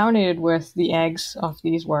contaminated with the eggs of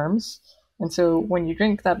these worms. And so when you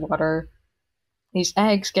drink that water, these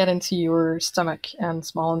eggs get into your stomach and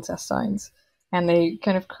small intestines, and they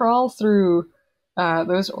kind of crawl through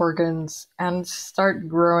those organs and start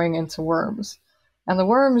growing into worms. And the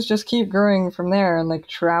worms just keep growing from there and like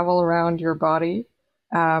travel around your body.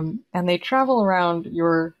 And they travel around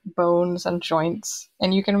your bones and joints.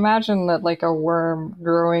 And you can imagine that like a worm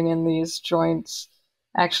growing in these joints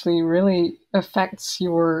actually really affects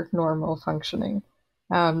your normal functioning.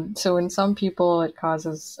 So in some people, it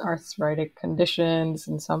causes arthritic conditions,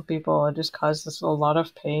 and some people, it just causes a lot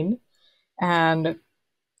of pain. And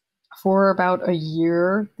for about a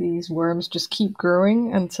year, these worms just keep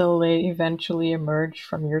growing until they eventually emerge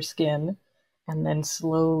from your skin and then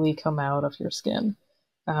slowly come out of your skin.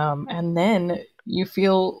 And then you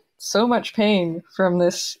feel so much pain from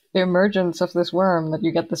this emergence of this worm that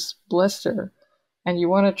you get this blister, and you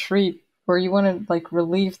want to treat or you want to like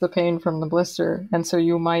relieve the pain from the blister, and so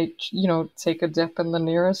you might take a dip in the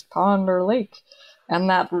nearest pond or lake, and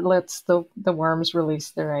that lets the worms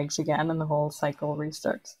release their eggs again, and the whole cycle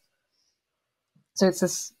restarts. So it's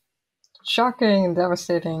this shocking and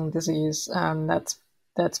devastating disease that's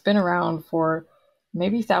that's been around for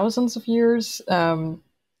maybe thousands of years,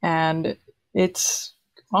 and it's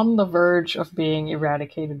on the verge of being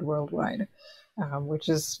eradicated worldwide, which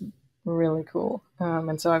is really cool.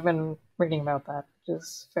 And so I've been reading about that, which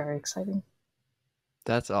is very exciting.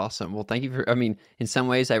 That's awesome. Well, thank you for, I mean, in some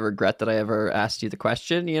ways I regret that I ever asked you the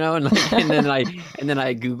question, and like, and then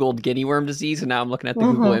I Googled guinea worm disease, and now I'm looking at the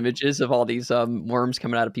Google images of all these worms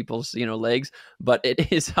coming out of people's, legs. But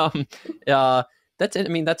it is that's it. I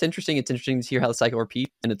mean, that's interesting. It's interesting to hear how the cycle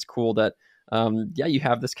repeats, and it's cool that you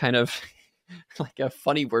have this kind of like a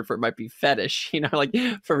funny word for it might be fetish, like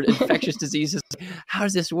for infectious diseases. How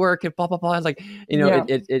does this work? And blah blah blah. Like,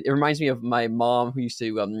 it reminds me of my mom, who used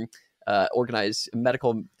to organize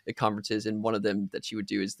medical conferences, and one of them that she would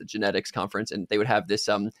do is the genetics conference, and they would have this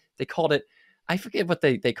they called it, I forget what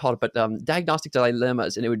they called it, but diagnostic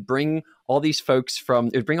dilemmas, and it would bring all these folks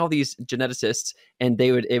it would bring all these geneticists, and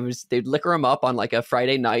they'd liquor them up on like a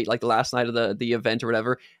Friday night, like the last night of the event or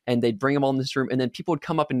whatever, and they'd bring them all in this room, and then people would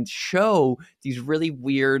come up and show these really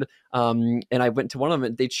weird and I went to one of them,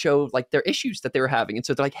 and they'd show like their issues that they were having, and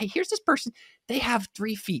so they're like, hey, here's this person, they have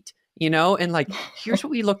 3 feet, and like, here's what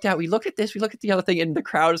we looked at. We looked at this, we looked at the other thing, and the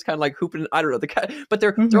crowd is kind of like hooping. I don't know, but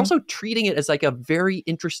they're also treating it as like a very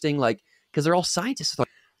interesting, like, because they're all scientists. Like,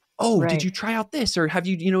 oh, did you try out this, or have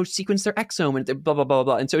you, sequenced their exome, and blah blah blah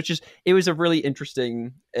blah. And so it was a really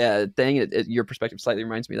interesting thing. Your perspective slightly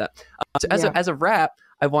reminds me of that. So as a wrap,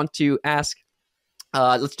 I want to ask.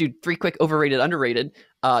 Let's do 3 quick overrated, underrated.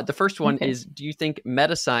 The first one is, do you think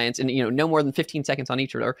meta science, and no more than 15 seconds on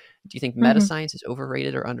each other, do you think meta science is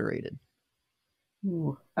overrated or underrated?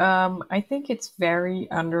 Ooh. I think it's very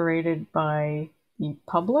underrated by the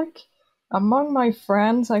public. Among my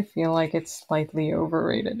friends, I feel like it's slightly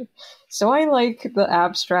overrated. So I like the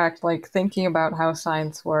abstract, like thinking about how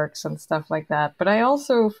science works and stuff like that. But I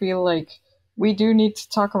also feel like we do need to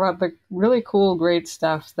talk about the really cool, great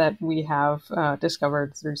stuff that we have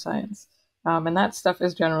discovered through science. And that stuff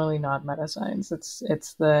is generally not meta science. It's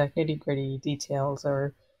the nitty-gritty details,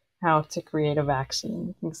 or how to create a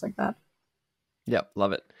vaccine, things like that. Yep,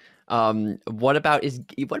 love it. What about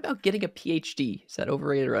getting a PhD? Is that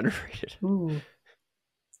overrated or underrated?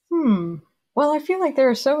 Ooh. Well, I feel like there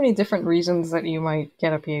are so many different reasons that you might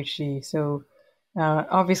get a PhD. So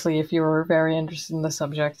obviously, if you're very interested in the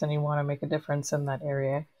subject and you want to make a difference in that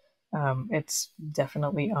area, it's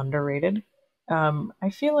definitely underrated. I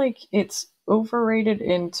feel like it's overrated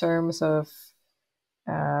in terms of,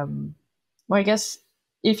 well, I guess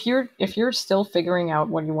if you're still figuring out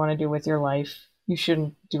what you want to do with your life, you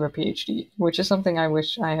shouldn't do a PhD, which is something I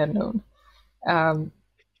wish I had known.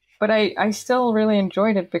 But I still really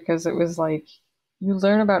enjoyed it, because it was like, you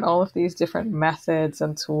learn about all of these different methods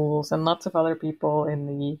and tools, and lots of other people in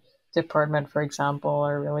the department, for example,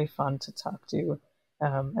 are really fun to talk to.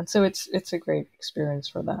 And so it's a great experience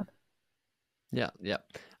for that. Yeah.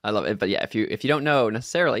 I love it. But yeah, if you don't know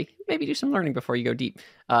necessarily, maybe do some learning before you go deep.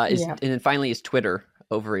 And then finally, is Twitter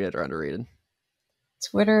overrated or underrated?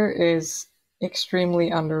 Twitter is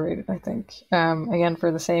extremely underrated, I think. Again,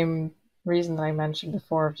 for the same reason that I mentioned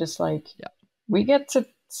before, of just like, we get to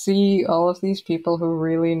see all of these people who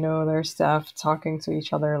really know their stuff talking to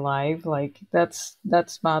each other live. Like, that's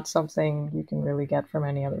not something you can really get from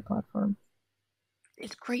any other platform.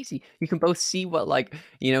 It's crazy. You can both see what, like,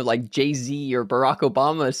 like Jay-Z or Barack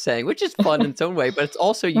Obama is saying, which is fun in its own way, but it's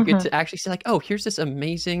also, you get to actually see, like, oh, here's this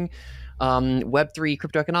amazing Web3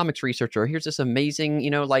 cryptoeconomics researcher. Here's this amazing,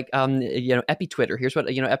 epi Twitter. Here's what,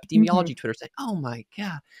 epidemiology Twitter saying. Oh my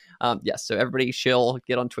God. Yes. So everybody chill,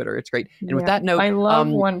 get on Twitter. It's great. And with that note, I love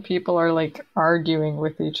when people are like arguing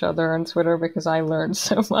with each other on Twitter, because I learned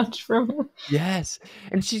so much from it. Yes.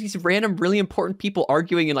 And it's just these random, really important people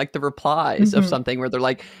arguing in like the replies of something where they're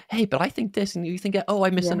like, hey, but I think this, and you think, oh,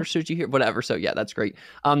 I misunderstood you here, whatever. So yeah, that's great.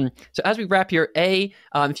 So as we wrap here,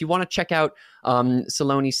 if you want to check out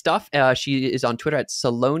Saloni's stuff, she is on Twitter at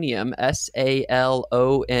Salonium,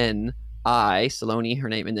 Saloni, Saloni, her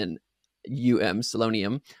name, and then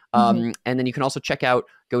Salonium. And then you can also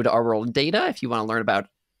go to Our World in Data if you want to learn about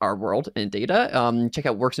our world and data. Check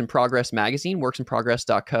out Works in Progress magazine,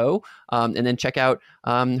 worksinprogress.co, and then check out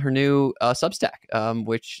her new Substack,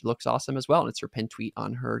 which looks awesome as well. And it's her pinned tweet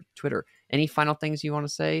on her Twitter. Any final things you want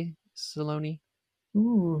to say, Saloni?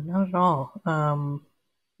 Ooh, not at all.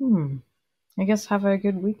 I guess have a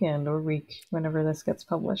good weekend or week whenever this gets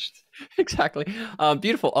published. Exactly.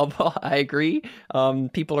 Beautiful. Well, I agree.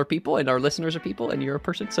 People are people, and our listeners are people, and you're a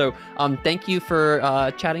person. So thank you for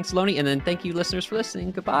chatting, Saloni, and then thank you, listeners, for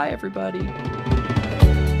listening. Goodbye, everybody.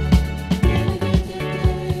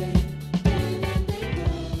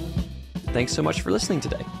 Thanks so much for listening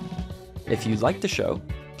today. If you like the show,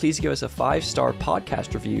 please give us a 5-star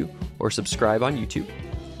podcast review or subscribe on YouTube.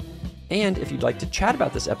 And if you'd like to chat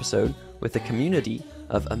about this episode with a community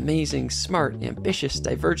of amazing, smart, ambitious,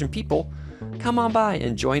 divergent people, come on by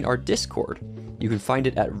and join our Discord. You can find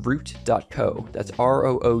it at root.co. That's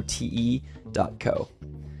ROOTE.co.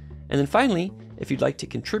 And then finally, if you'd like to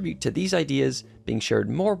contribute to these ideas being shared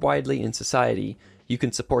more widely in society, you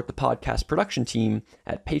can support the podcast production team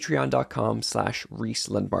at patreon.com/Rhys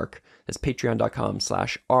Lindmark. That's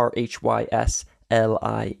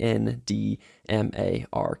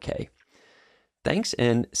patreon.com/RHYSLINDMARK. Thanks,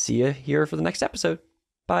 and see you here for the next episode.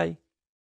 Bye.